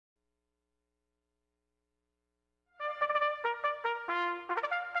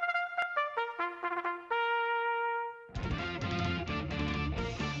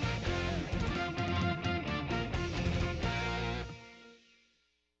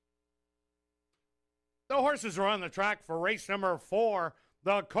The horses are on the track for race number 4,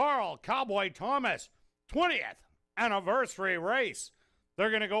 the Carl Cowboy Thomas 20th anniversary race.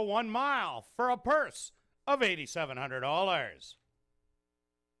 They're going to go 1 mile for a purse of $8,700.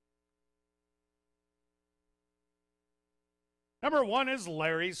 Number 1 is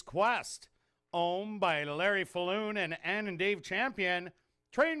Larry's Quest, owned by Larry Falloon and Ann and Dave Champion,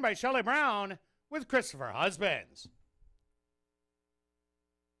 trained by Shelley Brown with Christopher Husbands.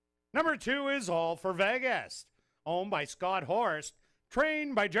 Number 2 is All for Vegas, owned by Scott Horst,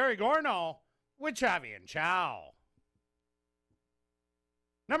 trained by Jerry Gorno with Chavi and Chow.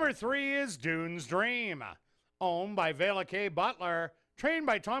 Number 3 is Dune's Dream, owned by Vela K. Butler, trained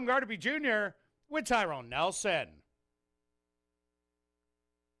by Tom Gardaby Jr. with Tyrone Nelson.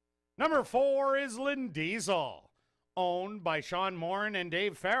 Number 4 is Lynn Diesel, owned by Sean Morin and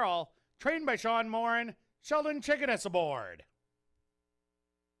Dave Farrell, trained by Sean Morin, Sheldon Chickeness aboard.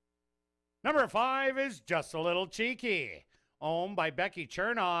 Number 5 is Just a Little Cheeky, owned by Becky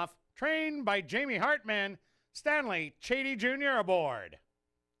Chernoff, trained by Jamie Hartman, Stanley Chady Jr. aboard.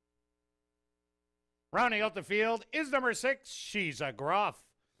 Rounding out the field is number 6, She's a Gruff,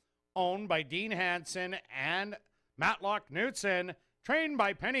 owned by Dean Hansen and Matlock Knutson, trained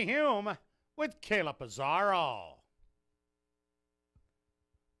by Penny Hume with Kayla Pizarro.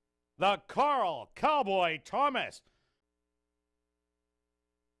 The Carl Cowboy Thomas.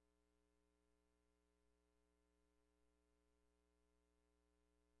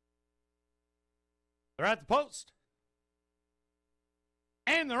 They're at the post.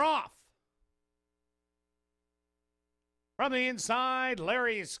 And they're off. From the inside,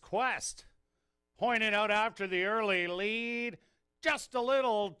 Larry's Quest pointed out after the early lead. Just a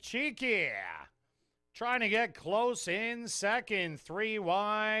Little Cheeky, trying to get close in second, 3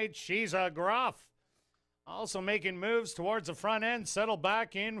 wide. She's a Gruff, also making moves towards the front end, settle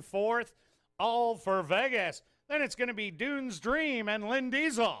back in fourth. All for Vegas. Then it's going to be Dune's Dream and Lynn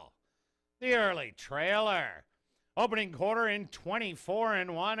Diesel, the early trailer. Opening quarter in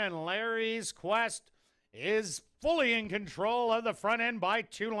 24-1, and Larry's Quest is fully in control of the front end by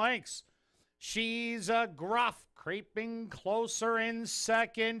 2 lengths. She's a Gruff, creeping closer in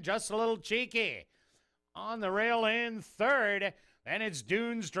second. Just a Little Cheeky on the rail in third. Then it's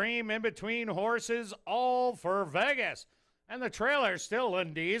Dune's Dream in between horses, All for Vegas. And the trailer still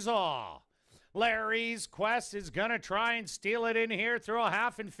in Diesel. Larry's Quest is going to try and steal it in here through a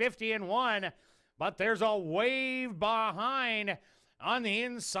half and 50-1. But there's a wave behind on the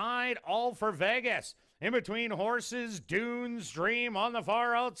inside, All for Vegas. In between horses, Dune's Dream on the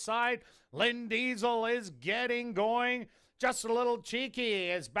far outside. Lynn Diesel is getting going. Just a Little Cheeky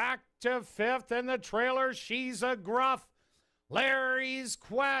is back to 5th, and the trailer, She's a Gruff. Larry's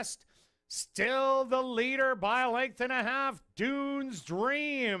Quest still the leader by a length and a half. Dune's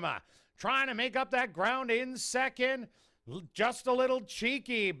Dream trying to make up that ground in second. Just a Little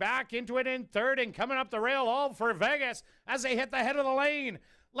Cheeky back into it in third, and coming up the rail, All for Vegas as they hit the head of the lane.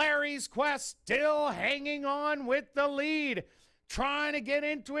 Larry's Quest still hanging on with the lead. Trying to get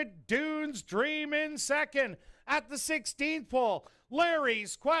into it, Dune's Dream in second. At the 16th pole,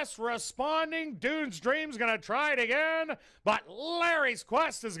 Larry's Quest responding. Dune's Dream's going to try it again, but Larry's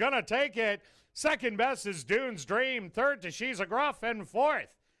Quest is going to take it. Second best is Dune's Dream. Third to She's a Gruff, and fourth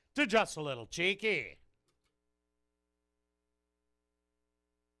to Just a Little Cheeky.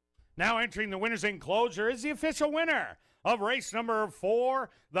 Now entering the winner's enclosure is the official winner of race number 4,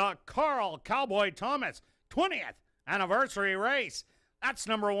 the Carl Cowboy Thomas 20th anniversary race. That's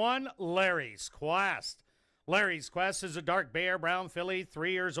number 1, Larry's Quest. Larry's Quest is a dark Bear Brown filly,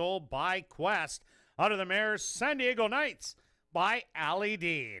 3 years old, by Quest, out of the mare San Diego Nights by Allie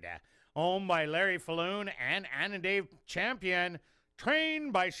Deed. Owned by Larry Falloon and Ann and Dave Champion,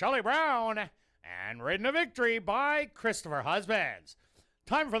 trained by Shelley Brown, and ridden to victory by Christopher Husbands.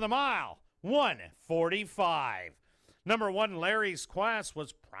 Time for the mile, 1:45. Number 1, Larry's Quest,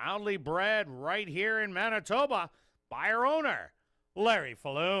 was proudly bred right here in Manitoba by her owner, Larry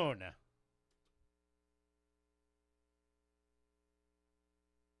Falloon.